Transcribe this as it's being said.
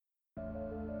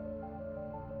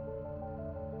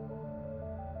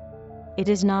It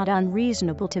is not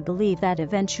unreasonable to believe that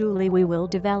eventually we will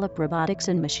develop robotics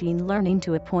and machine learning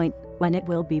to a point when it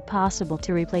will be possible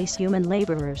to replace human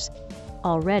laborers.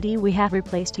 Already we have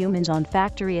replaced humans on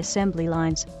factory assembly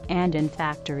lines and in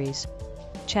factories.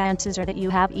 Chances are that you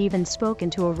have even spoken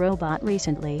to a robot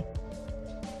recently.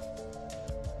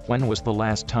 When was the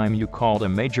last time you called a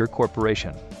major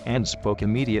corporation and spoke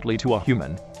immediately to a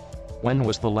human? When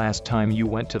was the last time you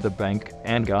went to the bank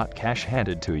and got cash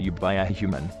handed to you by a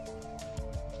human?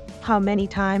 How many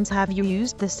times have you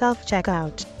used the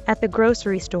self-checkout at the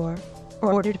grocery store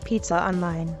or ordered pizza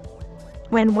online?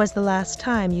 When was the last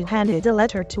time you handed a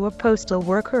letter to a postal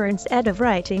worker instead of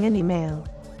writing an email?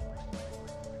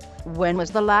 When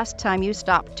was the last time you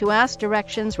stopped to ask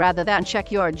directions rather than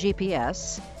check your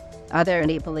GPS? Are there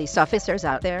any police officers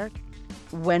out there?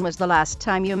 When was the last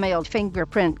time you mailed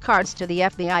fingerprint cards to the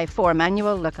FBI for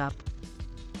manual lookup?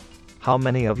 How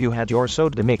many of you had your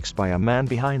soda mixed by a man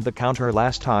behind the counter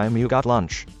last time you got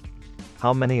lunch?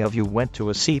 How many of you went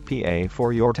to a CPA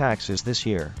for your taxes this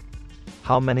year?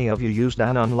 How many of you used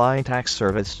an online tax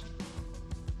service?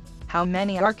 How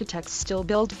many architects still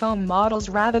build foam models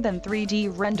rather than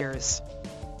 3D renders?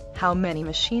 How many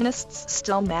machinists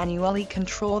still manually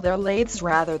control their lathes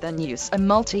rather than use a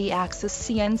multi-axis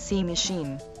CNC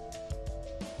machine?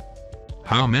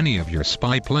 How many of your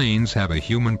spy planes have a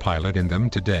human pilot in them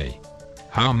today?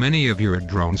 How many of your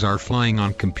drones are flying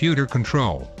on computer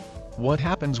control? What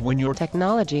happens when your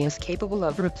technology is capable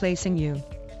of replacing you?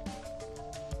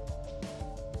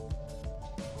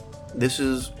 This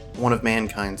is one of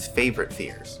mankind's favorite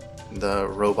fears, the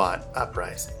robot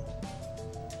uprising.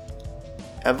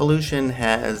 Evolution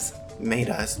has made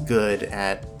us good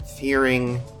at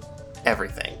fearing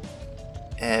everything,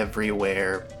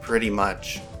 everywhere, pretty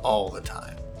much all the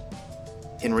time.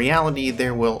 In reality,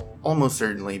 there will almost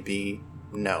certainly be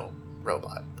no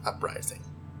robot uprising.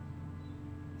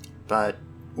 But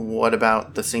what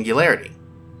about the singularity?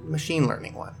 Machine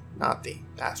learning one, not the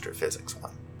astrophysics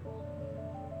one.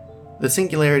 The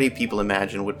singularity people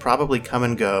imagine would probably come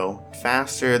and go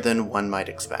faster than one might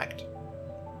expect.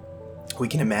 We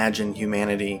can imagine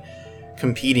humanity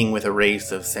competing with a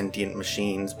race of sentient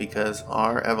machines because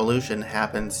our evolution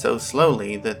happens so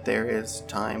slowly that there is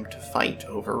time to fight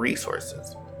over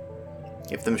resources.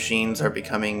 If the machines are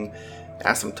becoming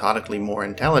asymptotically more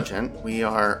intelligent, we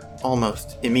are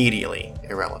almost immediately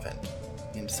irrelevant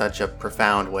in such a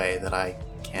profound way that I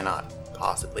cannot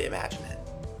possibly imagine it.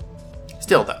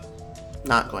 Still though,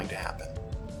 not going to happen.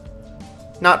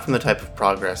 Not from the type of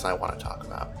progress I want to talk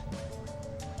about.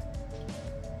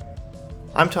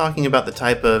 I'm talking about the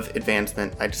type of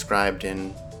advancement I described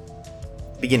in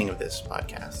the beginning of this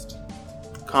podcast.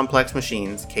 Complex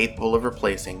machines capable of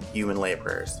replacing human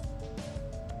laborers.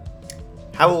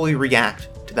 How will we react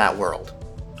to that world?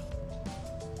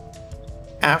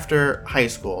 After high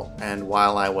school, and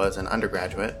while I was an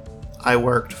undergraduate, I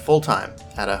worked full-time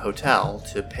at a hotel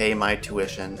to pay my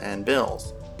tuition and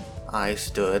bills. I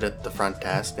stood at the front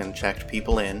desk and checked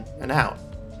people in and out.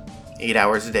 8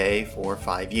 hours a day for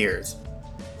 5 years.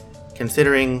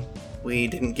 Considering we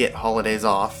didn't get holidays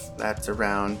off, that's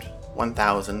around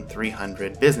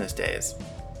 1,300 business days.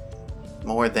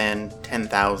 More than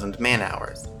 10,000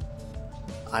 man-hours.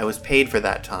 I was paid for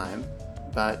that time,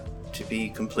 but to be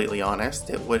completely honest,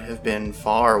 it would have been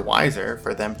far wiser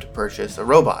for them to purchase a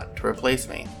robot to replace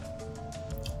me.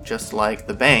 Just like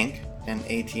the bank, an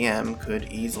ATM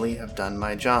could easily have done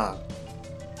my job.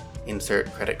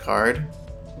 Insert credit card,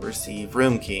 receive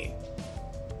room key.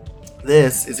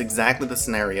 This is exactly the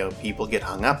scenario people get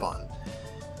hung up on.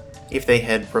 If they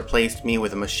had replaced me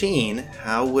with a machine,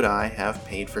 how would I have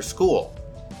paid for school?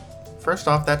 First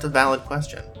off, that's a valid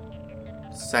question.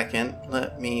 Second,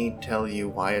 let me tell you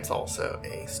why it's also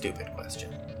a stupid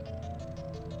question.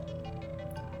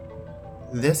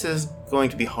 This is going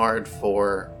to be hard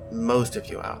for most of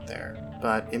you out there,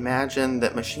 but imagine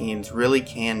that machines really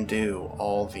can do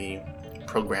all the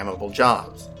programmable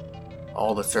jobs.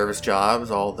 All the service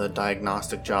jobs, all the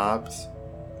diagnostic jobs,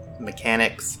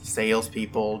 mechanics,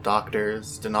 salespeople, doctors,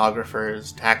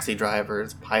 stenographers, taxi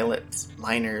drivers, pilots,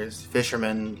 miners,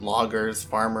 fishermen, loggers,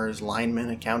 farmers, linemen,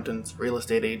 accountants, real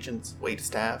estate agents,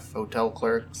 waitstaff, hotel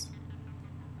clerks.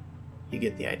 You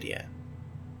get the idea.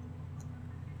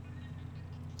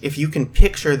 If you can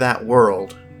picture that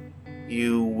world,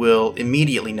 you will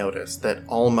immediately notice that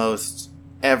almost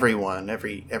everyone,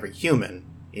 every human,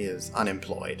 is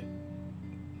unemployed.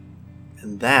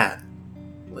 And that,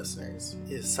 listeners,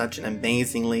 is such an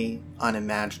amazingly,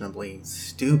 unimaginably,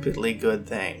 stupidly good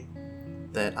thing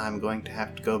that I'm going to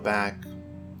have to go back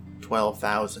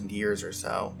 12,000 years or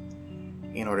so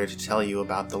in order to tell you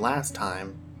about the last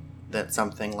time that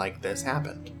something like this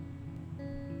happened.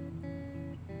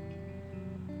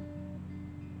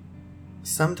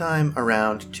 Sometime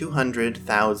around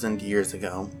 200,000 years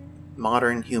ago,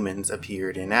 modern humans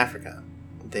appeared in Africa.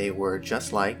 They were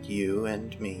just like you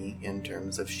and me in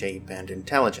terms of shape and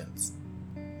intelligence.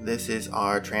 This is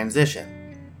our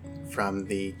transition from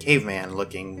the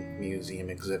caveman-looking museum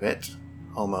exhibit,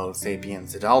 Homo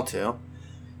sapiens adulto,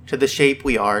 to the shape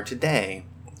we are today,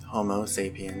 Homo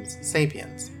sapiens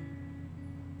sapiens.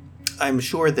 I'm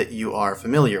sure that you are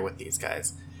familiar with these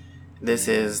guys. This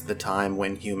is the time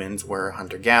when humans were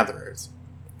hunter-gatherers,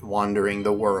 wandering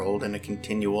the world in a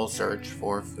continual search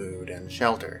for food and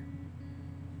shelter.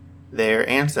 Their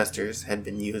ancestors had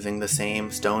been using the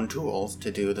same stone tools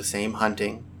to do the same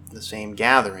hunting, the same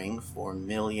gathering for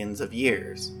millions of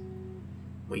years.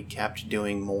 We kept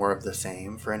doing more of the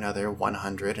same for another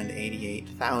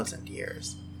 188,000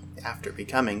 years, after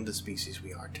becoming the species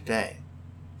we are today.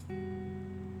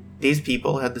 These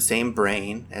people had the same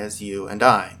brain as you and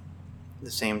I,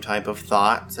 the same type of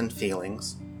thoughts and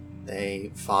feelings.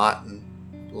 They fought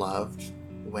and loved,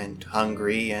 went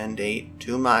hungry and ate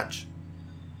too much.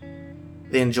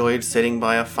 They enjoyed sitting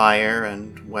by a fire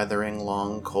and weathering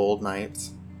long, cold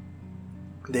nights.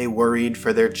 They worried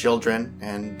for their children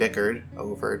and bickered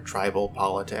over tribal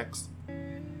politics.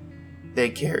 They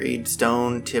carried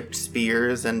stone-tipped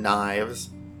spears and knives.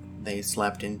 They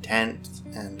slept in tents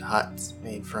and huts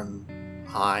made from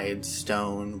hides,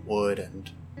 stone, wood,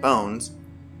 and bones.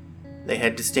 They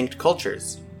had distinct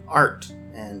cultures, art,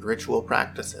 and ritual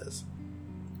practices.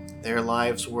 Their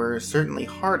lives were certainly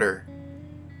harder,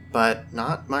 but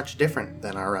not much different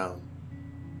than our own.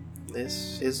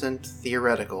 This isn't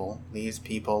theoretical. These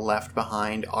people left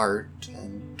behind art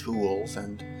and tools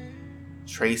and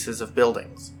traces of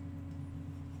buildings.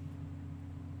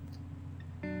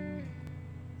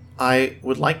 I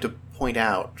would like to point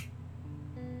out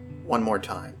one more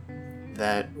time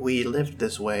that we lived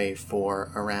this way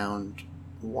for around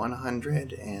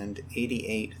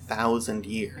 188,000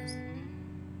 years.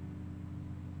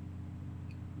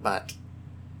 But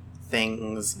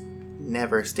things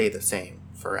never stay the same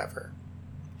forever.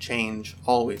 Change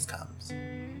always comes.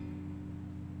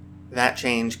 That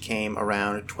change came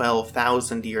around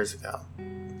 12,000 years ago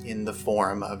in the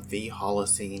form of the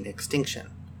Holocene extinction.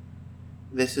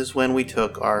 This is when we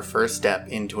took our first step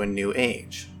into a new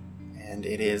age, and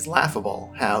it is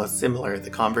laughable how similar the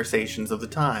conversations of the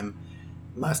time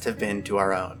must have been to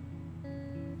our own.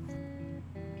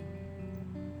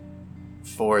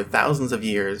 For thousands of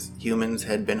years, humans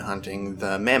had been hunting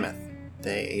the mammoth.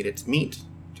 They ate its meat,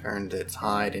 turned its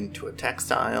hide into a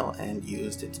textile, and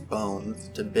used its bones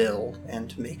to build and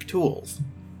to make tools.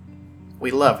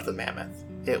 We loved the mammoth.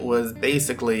 It was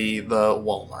basically the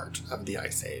Walmart of the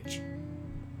Ice Age.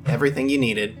 Everything you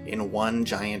needed in one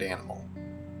giant animal.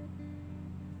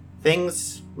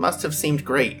 Things must have seemed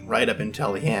great right up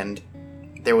until the end.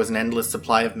 There was an endless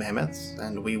supply of mammoths,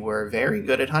 and we were very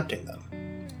good at hunting them.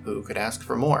 Who could ask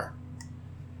for more?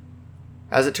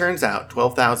 As it turns out,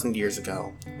 12,000 years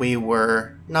ago, we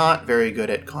were not very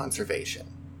good at conservation,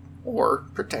 or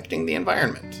protecting the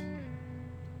environment.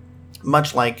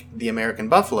 Much like the American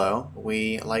buffalo,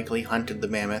 we likely hunted the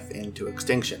mammoth into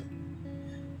extinction.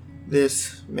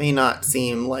 This may not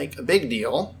seem like a big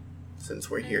deal, since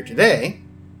we're here today,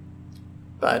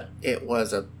 but it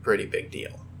was a pretty big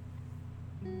deal.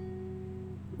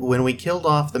 When we killed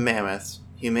off the mammoths,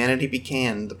 humanity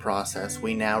began the process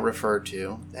we now refer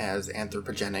to as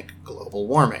anthropogenic global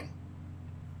warming.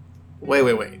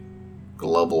 Wait.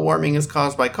 Global warming is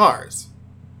caused by cars,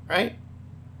 right?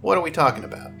 What are we talking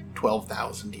about?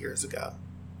 12,000 years ago.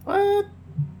 What?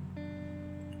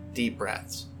 Deep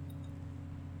breaths.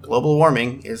 Global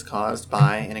warming is caused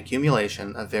by an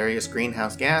accumulation of various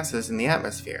greenhouse gases in the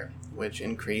atmosphere, which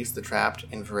increase the trapped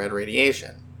infrared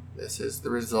radiation. This is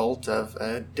the result of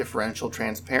a differential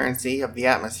transparency of the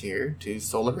atmosphere to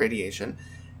solar radiation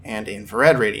and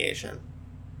infrared radiation.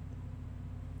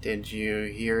 Did you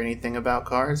hear anything about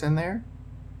cars in there?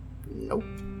 Nope.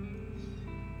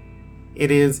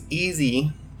 It is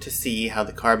easy to see how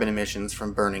the carbon emissions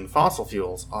from burning fossil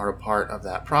fuels are a part of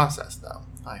that process, though,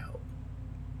 I hope.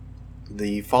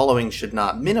 The following should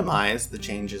not minimize the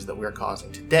changes that we're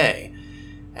causing today,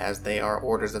 as they are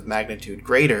orders of magnitude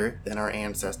greater than our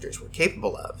ancestors were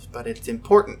capable of, but it's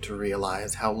important to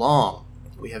realize how long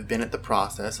we have been at the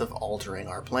process of altering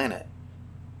our planet.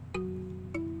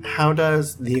 How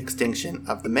does the extinction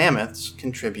of the mammoths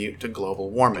contribute to global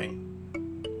warming?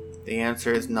 The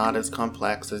answer is not as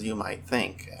complex as you might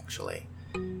think, actually.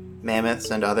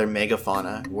 Mammoths and other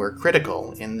megafauna were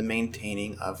critical in the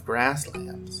maintaining of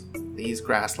grasslands. These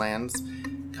grasslands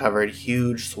covered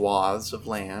huge swaths of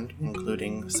land,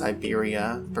 including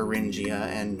Siberia, Beringia,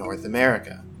 and North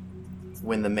America.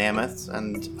 When the mammoths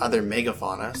and other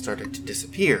megafauna started to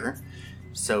disappear,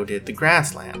 so did the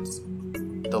grasslands.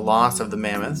 The loss of the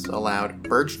mammoths allowed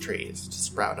birch trees to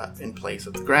sprout up in place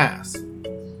of the grass.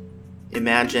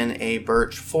 Imagine a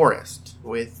birch forest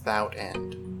without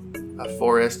end. A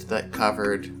forest that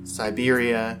covered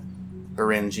Siberia,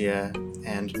 Beringia,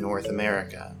 and North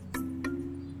America.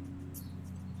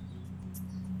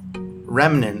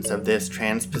 Remnants of this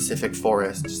trans-Pacific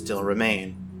forest still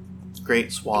remain.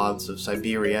 Great swaths of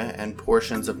Siberia and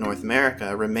portions of North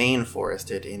America remain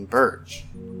forested in birch.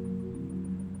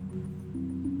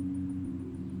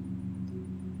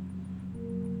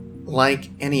 Like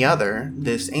any other,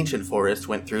 this ancient forest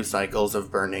went through cycles of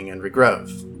burning and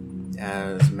regrowth.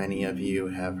 As many of you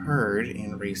have heard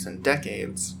in recent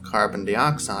decades, carbon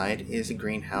dioxide is a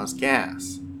greenhouse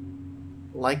gas.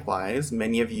 Likewise,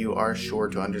 many of you are sure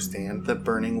to understand that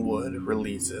burning wood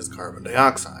releases carbon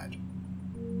dioxide.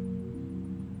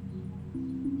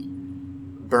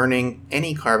 Burning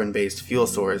any carbon-based fuel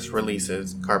source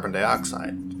releases carbon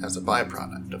dioxide as a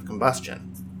byproduct of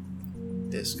combustion.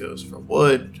 This goes for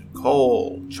wood,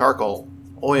 coal, charcoal,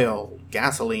 oil,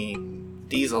 gasoline,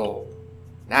 diesel,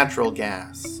 natural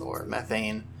gas or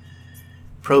methane,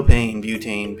 propane,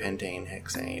 butane, pentane,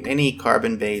 hexane, any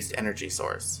carbon-based energy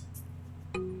source.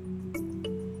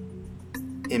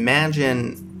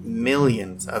 Imagine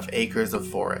millions of acres of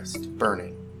forest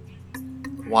burning.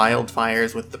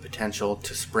 Wildfires with the potential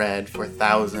to spread for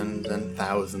thousands and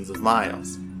thousands of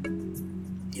miles.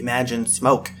 Imagine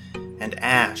smoke and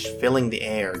ash filling the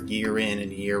air year in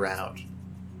and year out.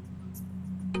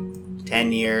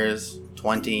 10 years,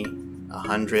 20,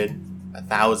 100,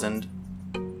 1,000.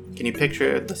 Can you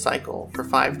picture the cycle for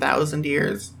 5,000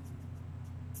 years?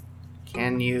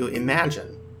 Can you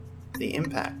imagine the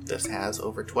impact this has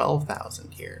over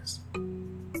 12,000 years?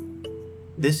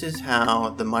 This is how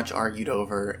the much argued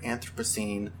over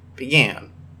Anthropocene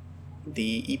began,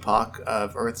 the epoch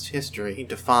of Earth's history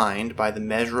defined by the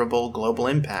measurable global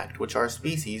impact which our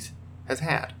species has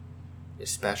had,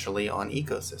 especially on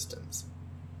ecosystems.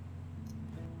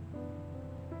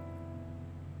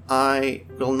 I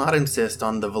will not insist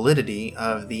on the validity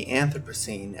of the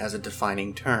Anthropocene as a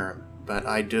defining term, but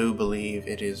I do believe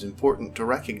it is important to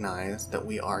recognize that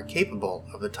we are capable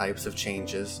of the types of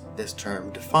changes this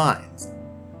term defines.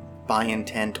 By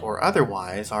intent or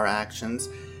otherwise, our actions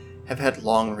have had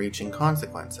long-reaching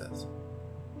consequences.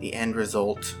 The end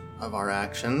result of our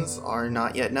actions are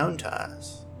not yet known to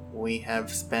us. We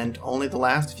have spent only the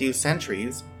last few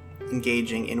centuries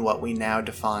engaging in what we now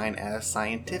define as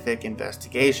scientific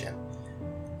investigation.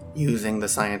 Using the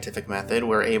scientific method,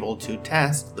 we're able to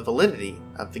test the validity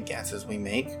of the guesses we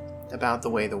make about the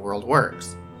way the world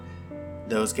works.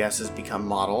 Those guesses become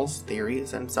models,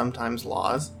 theories, and sometimes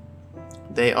laws.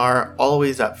 They are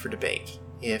always up for debate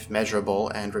if measurable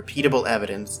and repeatable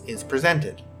evidence is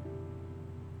presented.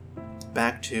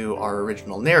 Back to our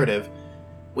original narrative,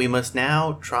 we must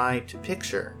now try to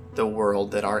picture the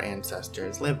world that our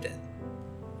ancestors lived in.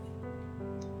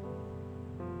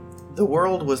 The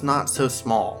world was not so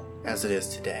small as it is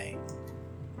today,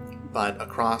 but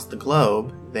across the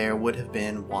globe there would have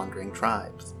been wandering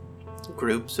tribes,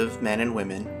 groups of men and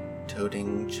women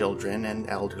toting children and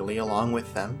elderly along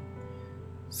with them,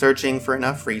 searching for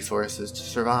enough resources to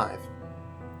survive.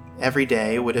 Every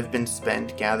day would have been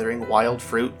spent gathering wild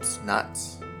fruits,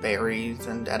 nuts, berries,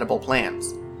 and edible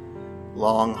plants.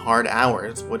 Long, hard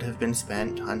hours would have been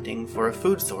spent hunting for a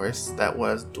food source that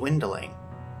was dwindling.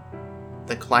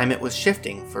 The climate was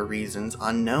shifting for reasons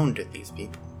unknown to these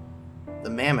people. The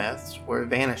mammoths were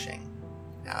vanishing,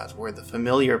 as were the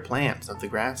familiar plants of the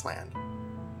grassland.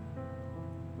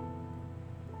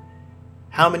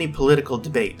 How many political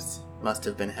debates must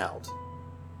have been held?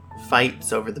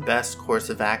 Fights over the best course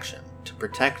of action to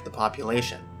protect the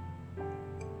population.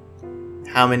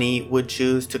 How many would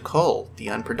choose to cull the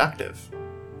unproductive?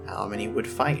 How many would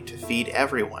fight to feed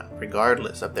everyone,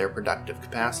 regardless of their productive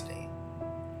capacity?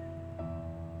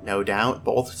 No doubt,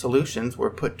 both solutions were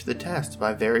put to the test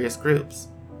by various groups.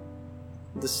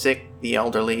 The sick, the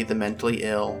elderly, the mentally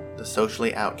ill, the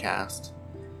socially outcast.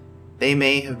 They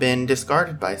may have been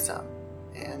discarded by some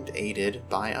and aided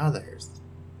by others.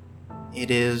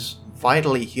 It is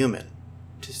vitally human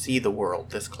to see the world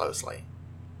this closely,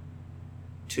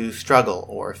 to struggle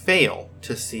or fail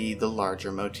to see the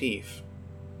larger motif.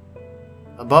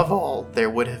 Above all, there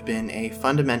would have been a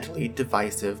fundamentally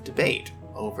divisive debate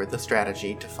over the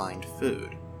strategy to find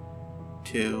food.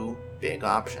 Two big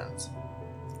options.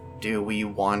 Do we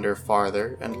wander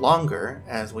farther and longer,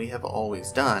 as we have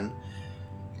always done,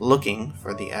 looking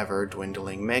for the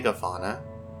ever-dwindling megafauna?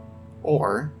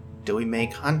 Or do we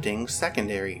make hunting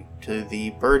secondary to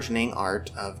the burgeoning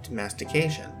art of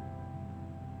domestication?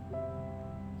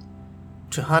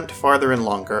 To hunt farther and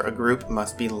longer, a group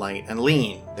must be light and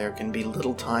lean. There can be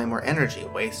little time or energy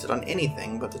wasted on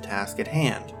anything but the task at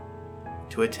hand.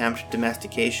 To attempt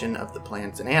domestication of the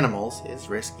plants and animals is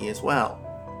risky as well.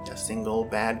 A single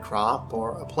bad crop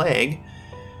or a plague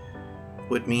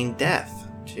would mean death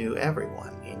to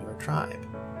everyone in your tribe.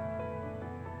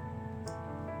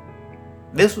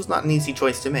 This was not an easy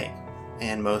choice to make,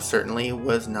 and most certainly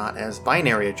was not as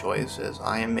binary a choice as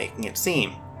I am making it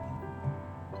seem.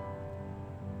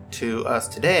 To us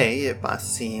today, it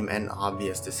must seem an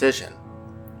obvious decision.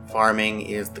 Farming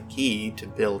is the key to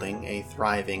building a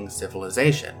thriving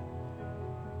civilization.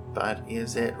 But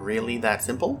is it really that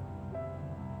simple?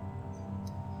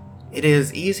 It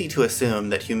is easy to assume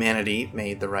that humanity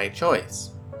made the right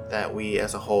choice, that we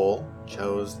as a whole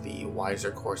chose the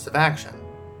wiser course of action.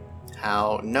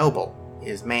 How noble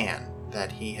is man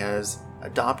that he has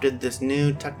adopted this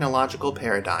new technological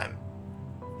paradigm.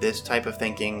 This type of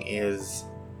thinking is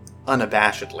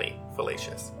unabashedly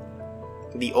fallacious.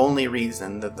 The only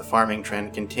reason that the farming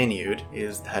trend continued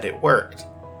is that it worked.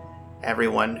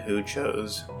 Everyone who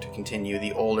chose to continue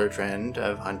the older trend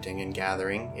of hunting and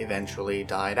gathering eventually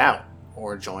died out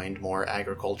or joined more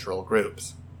agricultural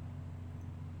groups.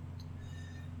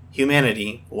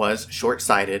 Humanity was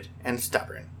short-sighted and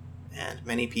stubborn, and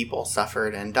many people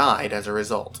suffered and died as a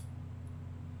result.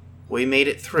 We made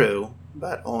it through,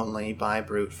 but only by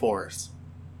brute force.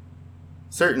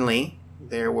 Certainly,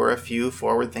 there were a few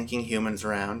forward-thinking humans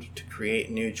around to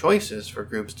create new choices for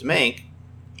groups to make,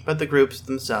 but the groups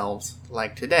themselves,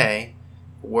 like today,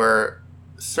 were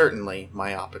certainly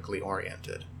myopically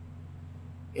oriented.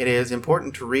 It is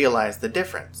important to realize the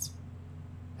difference,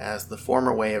 as the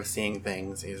former way of seeing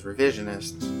things is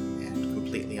revisionist and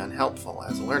completely unhelpful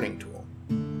as a learning tool.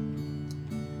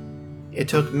 It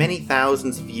took many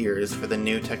thousands of years for the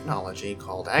new technology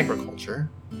called agriculture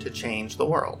to change the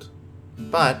world.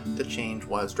 But the change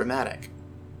was dramatic.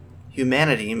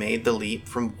 Humanity made the leap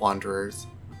from wanderers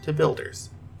to builders.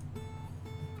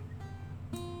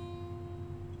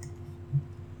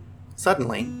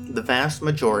 Suddenly, the vast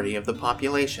majority of the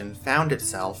population found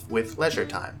itself with leisure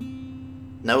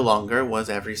time. No longer was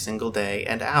every single day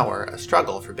and hour a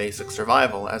struggle for basic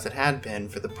survival as it had been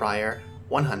for the prior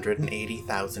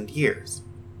 180,000 years.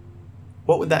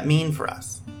 What would that mean for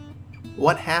us?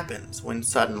 What happens when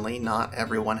suddenly not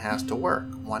everyone has to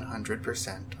work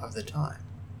 100% of the time?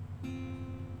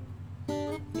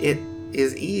 It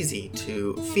is easy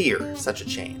to fear such a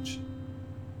change.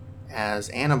 As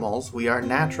animals, we are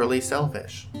naturally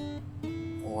selfish,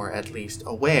 or at least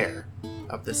aware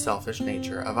of the selfish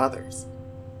nature of others.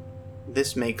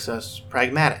 This makes us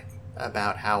pragmatic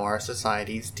about how our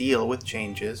societies deal with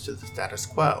changes to the status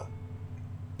quo.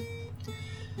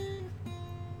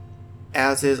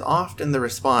 As is often the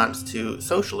response to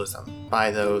socialism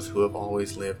by those who have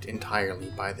always lived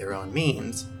entirely by their own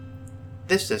means,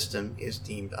 this system is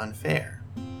deemed unfair.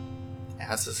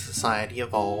 As a society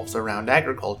evolves around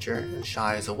agriculture and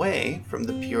shies away from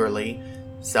the purely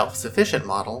self-sufficient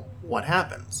model, what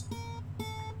happens?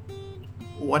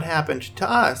 What happened to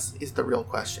us is the real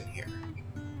question here.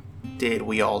 Did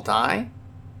we all die?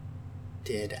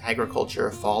 Did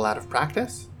agriculture fall out of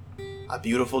practice? A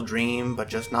beautiful dream, but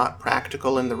just not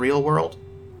practical in the real world?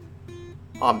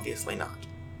 Obviously not.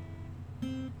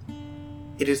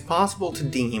 It is possible to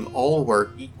deem all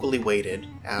work equally weighted,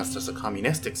 as does a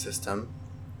communistic system,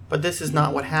 but this is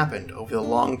not what happened over the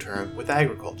long term with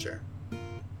agriculture.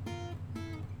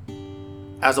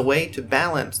 As a way to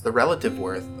balance the relative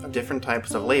worth of different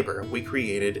types of labor, we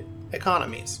created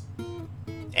economies.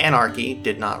 Anarchy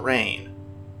did not reign.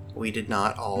 We did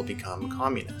not all become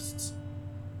communists.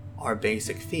 Our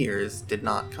basic fears did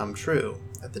not come true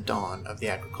at the dawn of the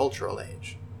agricultural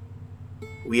age.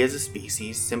 We as a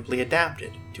species simply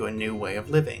adapted to a new way of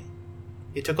living.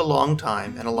 It took a long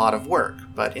time and a lot of work,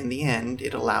 but in the end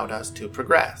it allowed us to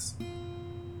progress.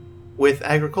 With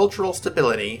agricultural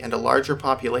stability and a larger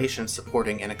population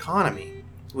supporting an economy,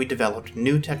 we developed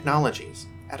new technologies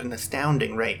at an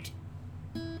astounding rate.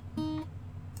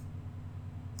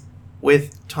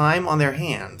 With time on their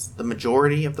hands, the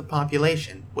majority of the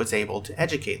population was able to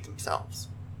educate themselves.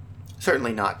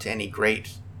 Certainly not to any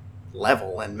great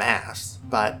level and mass,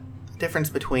 but the difference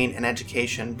between an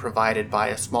education provided by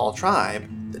a small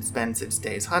tribe that spends its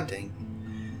days hunting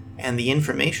and the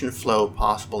information flow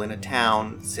possible in a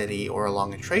town, city, or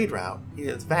along a trade route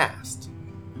is vast.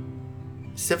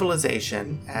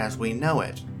 Civilization, as we know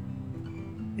it,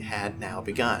 had now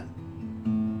begun.